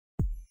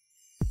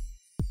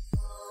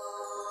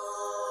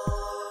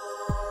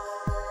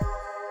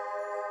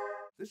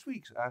This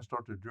week's Ask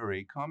Dr.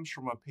 Durie comes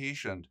from a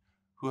patient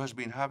who has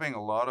been having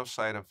a lot of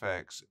side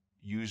effects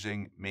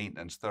using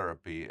maintenance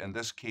therapy, in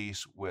this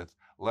case with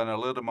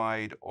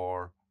lenalidomide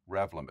or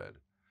Revlimid.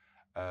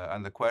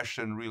 And the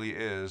question really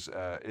is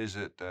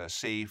it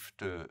safe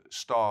to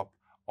stop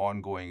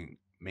ongoing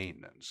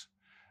maintenance?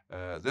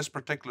 This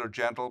particular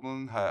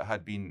gentleman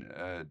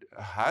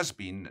has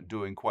been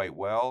doing quite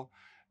well,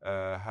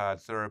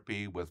 had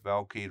therapy with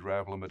Velcade,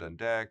 Revlimid, and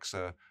Dex,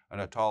 an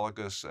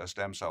autologous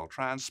stem cell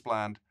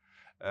transplant,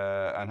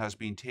 and has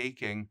been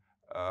taking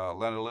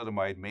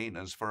lenalidomide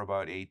maintenance for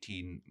about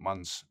 18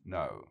 months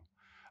now.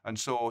 And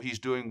so he's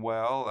doing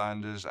well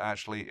and is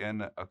actually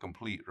in a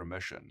complete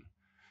remission.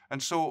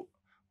 And so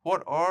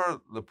what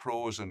are the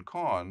pros and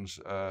cons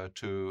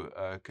to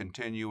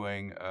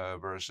continuing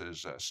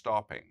versus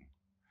stopping?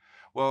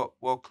 Well,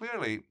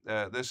 clearly,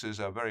 this is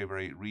a very,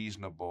 very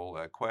reasonable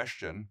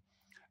question.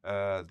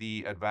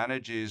 The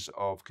advantages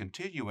of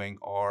continuing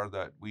are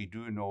that we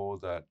do know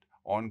that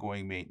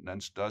ongoing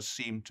maintenance does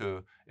seem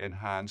to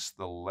enhance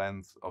the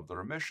length of the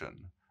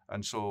remission.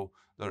 And so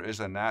there is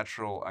a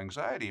natural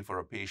anxiety for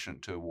a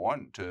patient to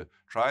want to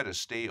try to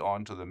stay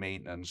on to the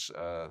maintenance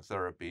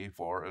therapy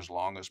for as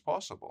long as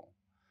possible.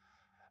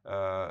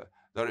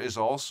 There is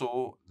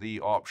also the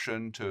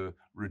option to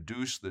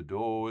reduce the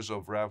dose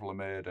of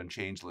Revlimid and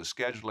change the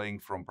scheduling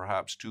from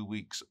perhaps 2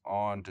 weeks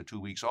on to 2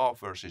 weeks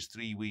off versus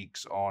 3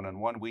 weeks on and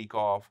 1 week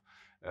off.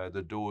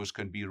 The dose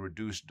can be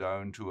reduced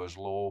down to as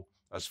low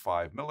as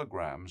 5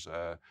 milligrams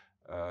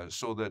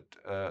so that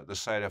the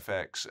side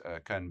effects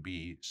can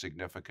be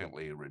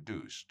significantly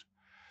reduced.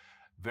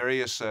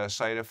 Various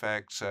side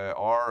effects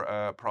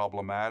are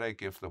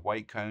problematic. If the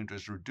white count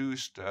is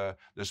reduced,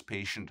 this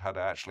patient had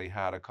actually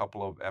had a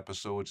couple of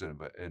episodes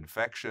of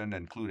infection,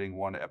 including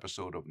one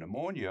episode of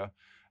pneumonia.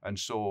 And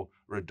so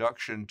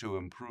reduction to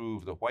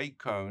improve the white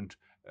count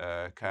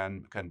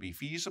can be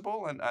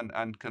feasible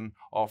and can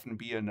often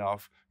be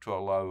enough to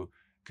allow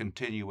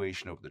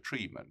continuation of the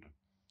treatment.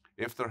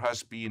 If there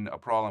has been a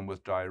problem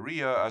with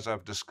diarrhea, as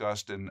I've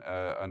discussed in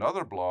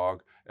another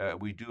blog,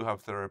 we do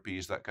have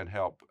therapies that can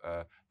help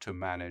to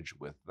manage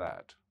with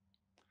that.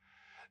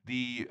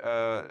 The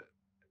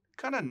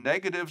kind of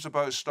negatives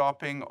about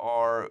stopping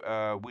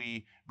are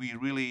we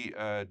really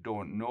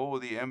don't know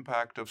the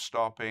impact of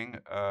stopping.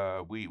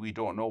 We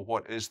don't know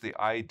what is the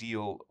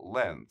ideal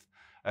length.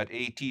 At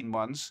 18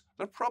 months,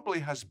 there probably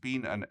has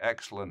been an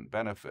excellent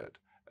benefit.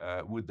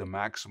 Would the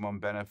maximum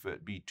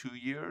benefit be 2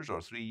 years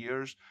or 3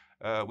 years?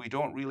 We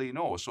don't really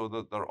know, so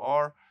that there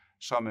are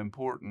some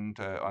important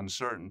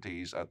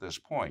uncertainties at this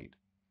point.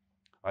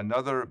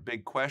 Another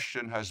big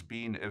question has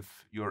been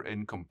if you're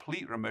in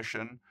complete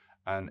remission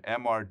and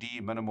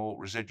MRD, minimal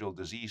residual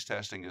disease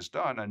testing, is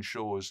done and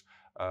shows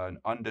an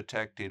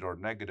undetected or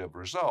negative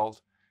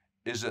result,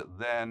 is it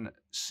then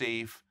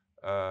safe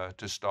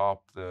to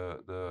stop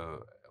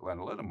the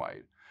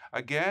lenalidomide?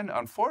 Again,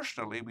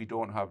 unfortunately, we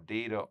don't have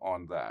data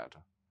on that.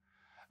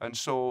 And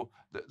so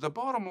the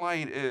bottom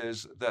line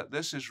is that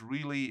this is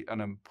really an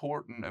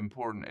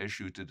important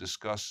issue to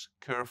discuss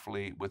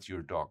carefully with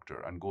your doctor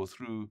and go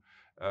through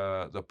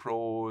the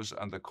pros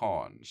and the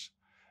cons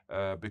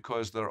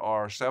because there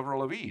are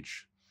several of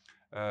each.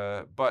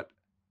 But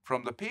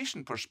from the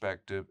patient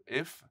perspective,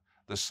 if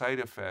the side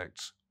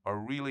effects are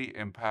really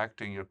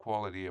impacting your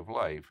quality of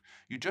life,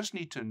 you just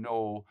need to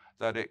know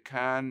that it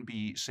can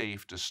be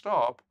safe to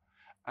stop.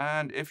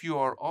 And if you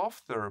are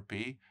off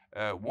therapy,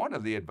 one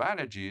of the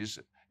advantages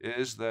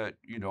is that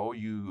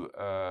you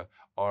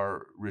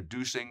are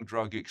reducing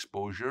drug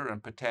exposure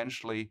and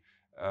potentially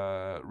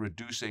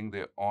reducing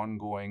the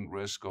ongoing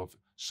risk of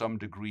some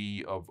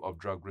degree of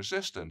drug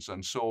resistance.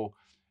 And so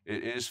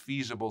it is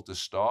feasible to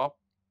stop,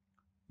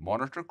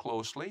 monitor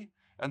closely,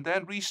 and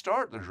then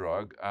restart the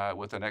drug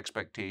with an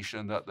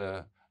expectation that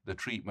the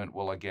treatment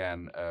will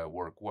again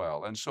work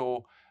well. And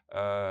so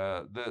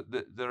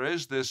there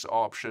is this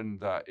option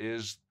that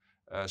is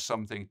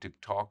something to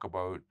talk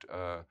about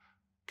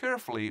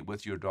carefully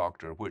with your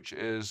doctor, which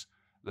is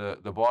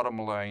the bottom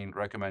line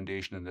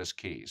recommendation in this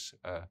case.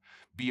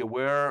 Be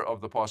aware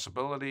of the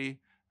possibility,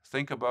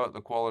 think about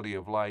the quality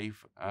of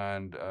life,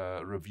 and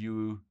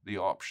review the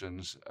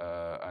options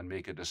and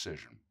make a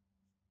decision.